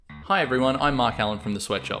Hi everyone, I'm Mark Allen from The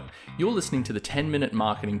Sweatshop. You're listening to the 10-Minute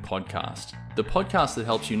Marketing Podcast, the podcast that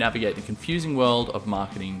helps you navigate the confusing world of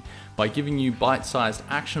marketing by giving you bite-sized,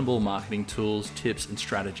 actionable marketing tools, tips, and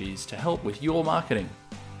strategies to help with your marketing.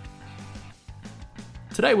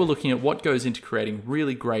 Today we're looking at what goes into creating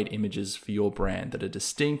really great images for your brand that are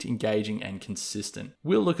distinct, engaging, and consistent.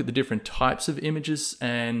 We'll look at the different types of images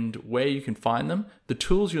and where you can find them, the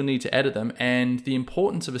tools you'll need to edit them, and the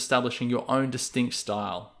importance of establishing your own distinct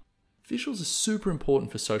style. Visuals are super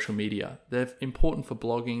important for social media. They're important for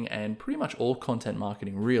blogging and pretty much all content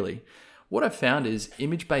marketing, really. What I've found is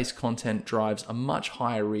image-based content drives a much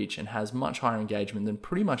higher reach and has much higher engagement than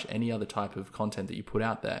pretty much any other type of content that you put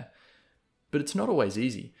out there. But it's not always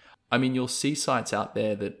easy. I mean, you'll see sites out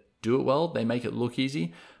there that do it well, they make it look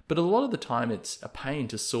easy, but a lot of the time it's a pain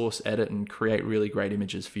to source, edit, and create really great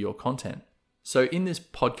images for your content. So in this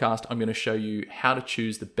podcast, I'm going to show you how to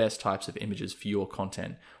choose the best types of images for your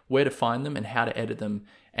content, where to find them and how to edit them.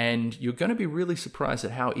 And you're going to be really surprised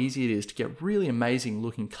at how easy it is to get really amazing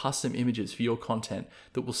looking custom images for your content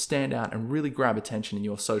that will stand out and really grab attention in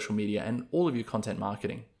your social media and all of your content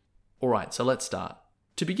marketing. All right, so let's start.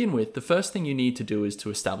 To begin with, the first thing you need to do is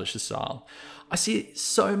to establish a style. I see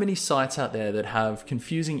so many sites out there that have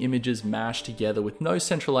confusing images mashed together with no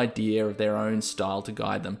central idea of their own style to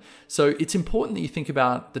guide them. So it's important that you think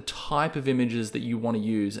about the type of images that you want to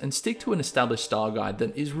use and stick to an established style guide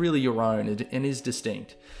that is really your own and is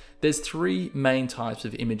distinct. There's three main types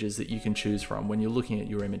of images that you can choose from when you're looking at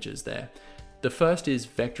your images there. The first is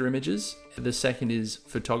vector images, the second is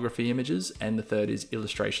photography images, and the third is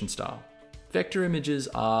illustration style. Vector images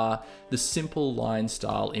are the simple line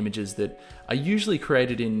style images that are usually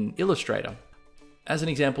created in Illustrator. As an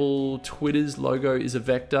example, Twitter's logo is a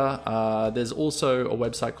vector. There's also a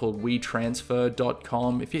website called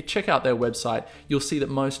WeTransfer.com. If you check out their website, you'll see that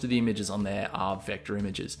most of the images on there are vector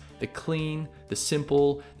images. They're clean, they're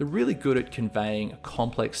simple, they're really good at conveying a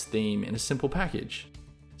complex theme in a simple package.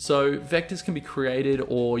 So vectors can be created,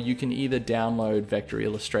 or you can either download vector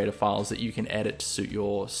Illustrator files that you can edit to suit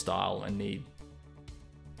your style and need.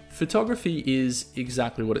 Photography is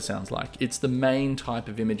exactly what it sounds like. It's the main type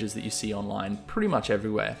of images that you see online pretty much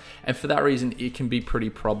everywhere. And for that reason, it can be pretty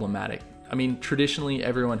problematic. I mean, traditionally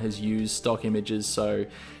everyone has used stock images, so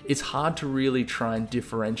it's hard to really try and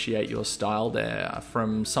differentiate your style there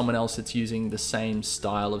from someone else that's using the same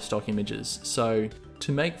style of stock images. So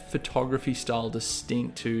to make photography style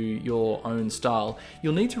distinct to your own style,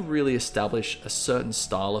 you'll need to really establish a certain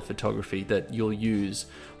style of photography that you'll use,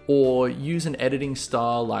 or use an editing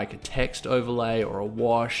style like a text overlay or a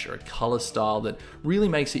wash or a color style that really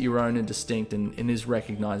makes it your own and distinct and is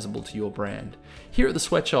recognizable to your brand. Here at The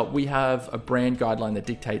Sweatshop, we have a brand guideline that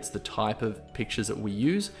dictates the type of pictures that we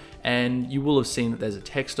use, and you will have seen that there's a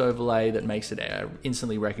text overlay that makes it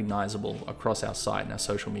instantly recognizable across our site and our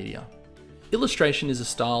social media. Illustration is a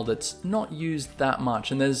style that's not used that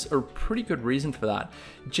much, and there's a pretty good reason for that.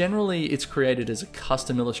 Generally, it's created as a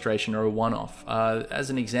custom illustration or a one-off. As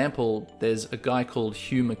an example, there's a guy called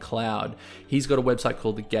Hugh McLeod. He's got a website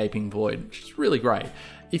called The Gaping Void, which is really great.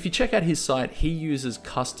 If you check out his site, he uses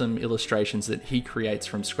custom illustrations that he creates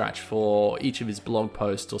from scratch for each of his blog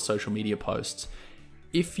posts or social media posts.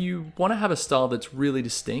 If you want to have a style that's really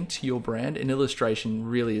distinct to your brand, an illustration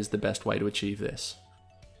really is the best way to achieve this.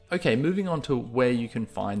 Okay, moving on to where you can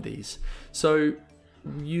find these. So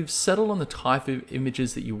you've settled on the type of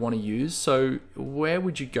images that you want to use. So where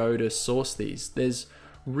would you go to source these? There's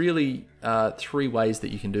really three ways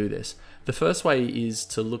that you can do this. The first way is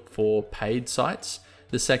to look for paid sites.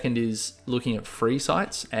 The second is looking at free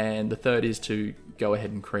sites. And the third is to go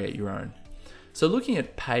ahead and create your own. So looking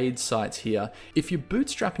at paid sites here, if you're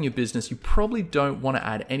bootstrapping your business, you probably don't want to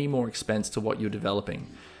add any more expense to what you're developing.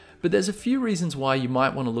 But there's a few reasons why you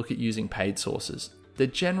might want to look at using paid sources. They're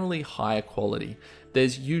generally higher quality.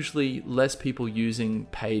 There's usually less people using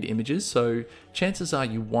paid images, so chances are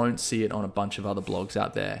you won't see it on a bunch of other blogs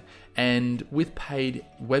out there. And with paid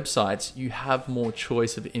websites, you have more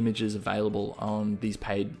choice of images available on these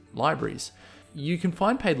paid libraries. You can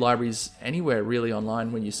find paid libraries anywhere really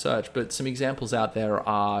online when you search, but some examples out there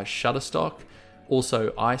are Shutterstock,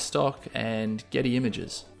 also iStock, and Getty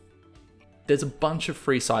Images. There's a bunch of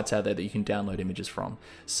free sites out there that you can download images from.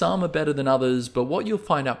 Some are better than others, but what you'll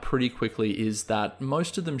find out pretty quickly is that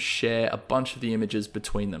most of them share a bunch of the images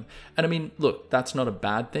between them. And I mean, look, that's not a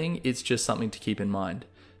bad thing, it's just something to keep in mind.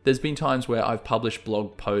 There's been times where I've published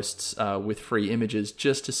blog posts with free images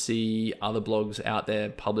just to see other blogs out there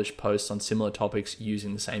publish posts on similar topics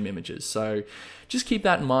using the same images. So just keep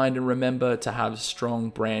that in mind and remember to have strong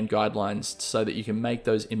brand guidelines so that you can make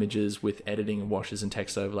those images with editing and washes and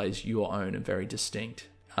text overlays your own and very distinct.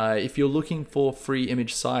 If you're looking for free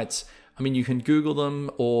image sites, I mean, you can Google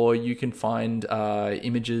them, or you can find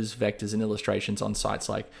images, vectors, and illustrations on sites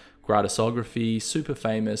like Gratisography,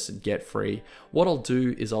 Superfamous, and Get Free. What I'll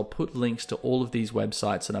do is I'll put links to all of these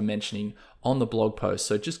websites that I'm mentioning on the blog post.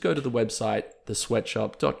 So just go to the website,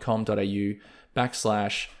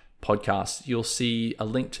 thesweatshop.com.au/podcast. You'll see a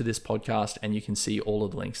link to this podcast, and you can see all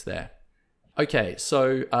of the links there. Okay,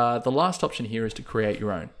 so the last option here is to create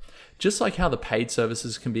your own. Just like how the paid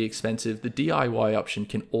services can be expensive, the DIY option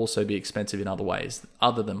can also be expensive in other ways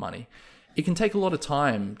other than money. It can take a lot of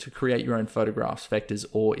time to create your own photographs, vectors,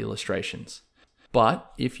 or illustrations. But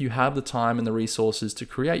if you have the time and the resources to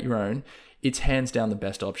create your own, it's hands down the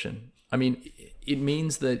best option. I mean, it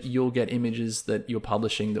means that you'll get images that you're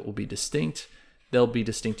publishing that will be distinct. They'll be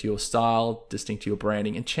distinct to your style, distinct to your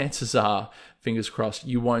branding, and chances are, fingers crossed,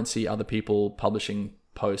 you won't see other people publishing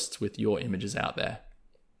posts with your images out there.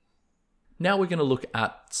 Now we're going to look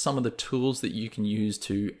at some of the tools that you can use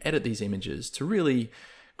to edit these images, to really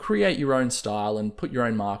create your own style and put your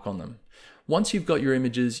own mark on them. Once you've got your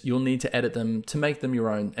images, you'll need to edit them to make them your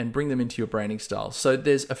own and bring them into your branding style. So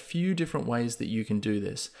there's a few different ways that you can do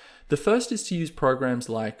this. The first is to use programs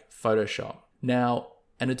like Photoshop. Now,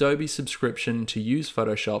 an Adobe subscription to use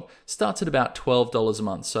Photoshop starts at about $12 a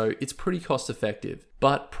month, so it's pretty cost effective.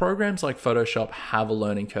 But programs like Photoshop have a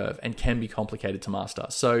learning curve and can be complicated to master.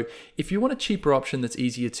 So if you want a cheaper option that's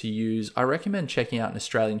easier to use, I recommend checking out an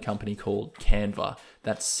Australian company called Canva.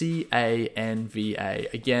 That's C-A-N-V-A.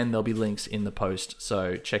 Again, there'll be links in the post,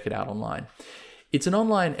 so check it out online. It's an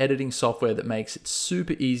online editing software that makes it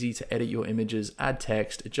super easy to edit your images, add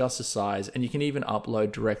text, adjust the size, and you can even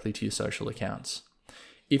upload directly to your social accounts.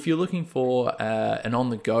 If you're looking for an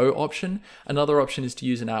on-the-go option, another option is to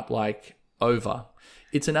use an app like Over.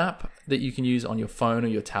 It's an app that you can use on your phone or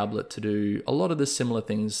your tablet to do a lot of the similar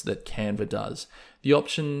things that Canva does. The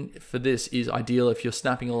option for this is ideal if you're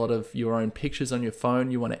snapping a lot of your own pictures on your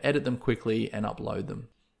phone, you want to edit them quickly and upload them.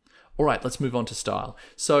 All right, let's move on to style.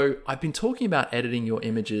 So I've been talking about editing your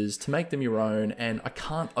images to make them your own, and I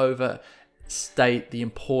can't overstate the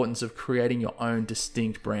importance of creating your own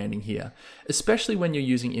distinct branding here, especially when you're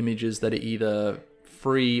using images that are either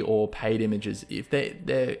free or paid images. If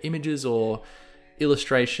they're images or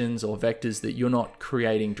illustrations or vectors that you're not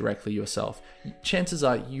creating directly yourself, chances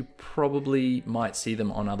are you probably might see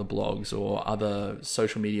them on other blogs or other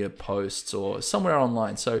social media posts or somewhere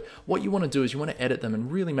online. So what you want to do is you want to edit them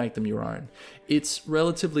and really make them your own. It's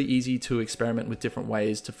relatively easy to experiment with different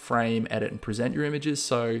ways to frame, edit, and present your images.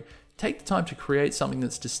 So take the time to create something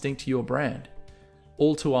that's distinct to your brand.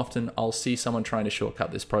 All too often, I'll see someone trying to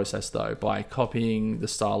shortcut this process though by copying the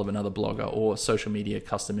style of another blogger or social media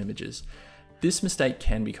custom images. This mistake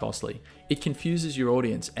can be costly. It confuses your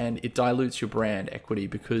audience and it dilutes your brand equity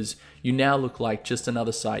because you now look like just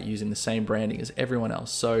another site using the same branding as everyone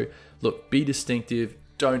else. So look, be distinctive,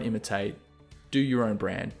 don't imitate, do your own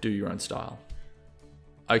brand, do your own style.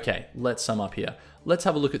 Okay, let's sum up here. Let's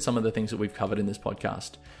have a look at some of the things that we've covered in this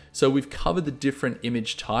podcast. So we've covered the different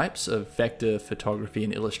image types of vector, photography,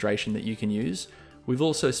 and illustration that you can use. We've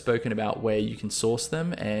also spoken about where you can source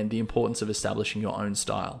them and the importance of establishing your own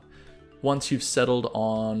style. Once you've settled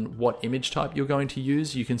on what image type you're going to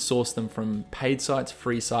use, you can source them from paid sites,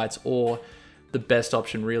 free sites, or the best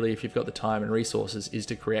option really, if you've got the time and resources, is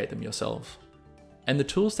to create them yourself. And the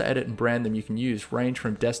tools to edit and brand them you can use range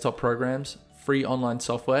from desktop programs, free online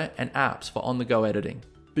software, and apps for on-the-go editing.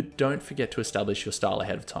 But don't forget to establish your style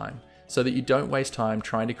ahead of time so that you don't waste time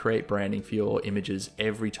trying to create branding for your images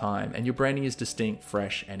every time and your branding is distinct,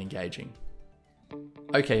 fresh, and engaging.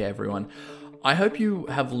 Okay, everyone. I hope you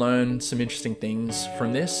have learned some interesting things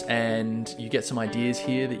from this and you get some ideas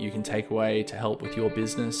here that you can take away to help with your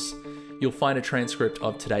business. You'll find a transcript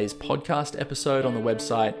of today's podcast episode on the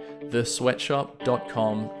website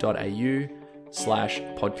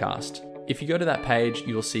thesweatshop.com.au/podcast. If you go to that page,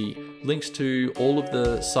 you'll see links to all of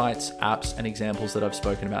the sites, apps, and examples that I've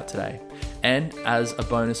spoken about today. And as a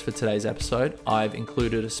bonus for today's episode, I've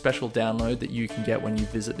included a special download that you can get when you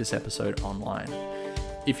visit this episode online.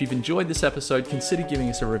 If you've enjoyed this episode, consider giving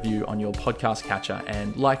us a review on your podcast catcher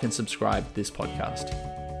and like and subscribe to this podcast.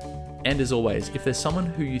 And as always, if there's someone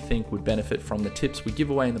who you think would benefit from the tips we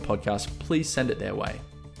give away in the podcast, please send it their way.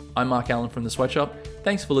 I'm Mark Allen from The Sweatshop.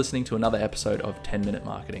 Thanks for listening to another episode of 10 Minute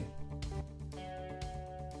Marketing.